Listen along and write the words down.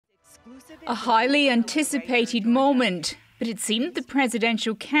A highly anticipated moment, but it seemed the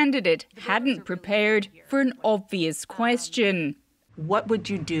presidential candidate hadn't prepared for an obvious question. What would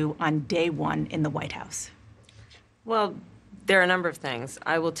you do on day one in the White House? Well, there are a number of things.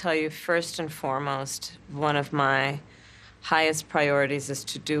 I will tell you, first and foremost, one of my highest priorities is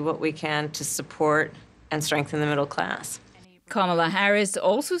to do what we can to support and strengthen the middle class. Kamala Harris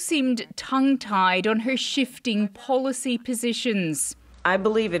also seemed tongue-tied on her shifting policy positions. I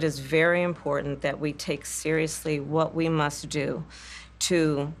believe it is very important that we take seriously what we must do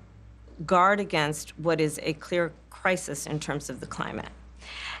to guard against what is a clear crisis in terms of the climate.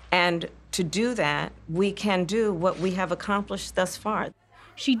 And to do that, we can do what we have accomplished thus far.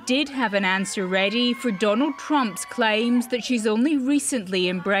 She did have an answer ready for Donald Trump's claims that she's only recently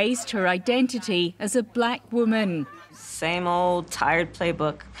embraced her identity as a black woman. Same old tired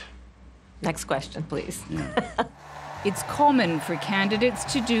playbook. Next question, please. It's common for candidates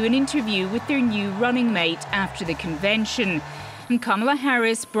to do an interview with their new running mate after the convention. And Kamala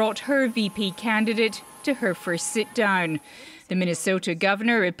Harris brought her VP candidate to her first sit-down. The Minnesota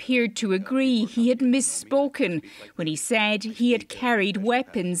governor appeared to agree he had misspoken when he said he had carried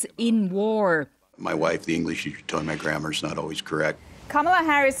weapons in war. My wife, the English teacher, told me my grammar's not always correct. Kamala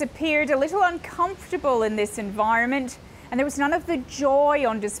Harris appeared a little uncomfortable in this environment, and there was none of the joy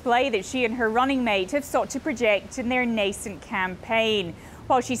on display that she and her running mate have sought to project in their nascent campaign.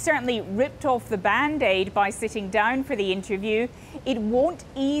 While she certainly ripped off the Band-Aid by sitting down for the interview, it won't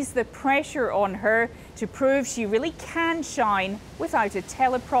ease the pressure on her to prove she really can shine without a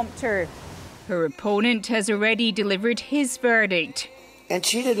teleprompter. Her opponent has already delivered his verdict. And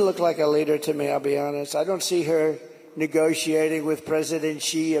she didn't look like a leader to me, I'll be honest. I don't see her negotiating with President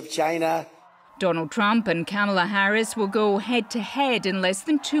Xi of China. Donald Trump and Kamala Harris will go head-to-head in less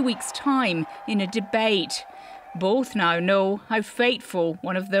than 2 weeks' time in a debate. Both now know how fateful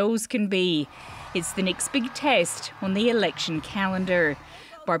one of those can be. It's the next big test on the election calendar.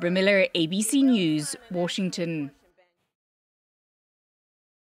 Barbara Miller, ABC News, Washington.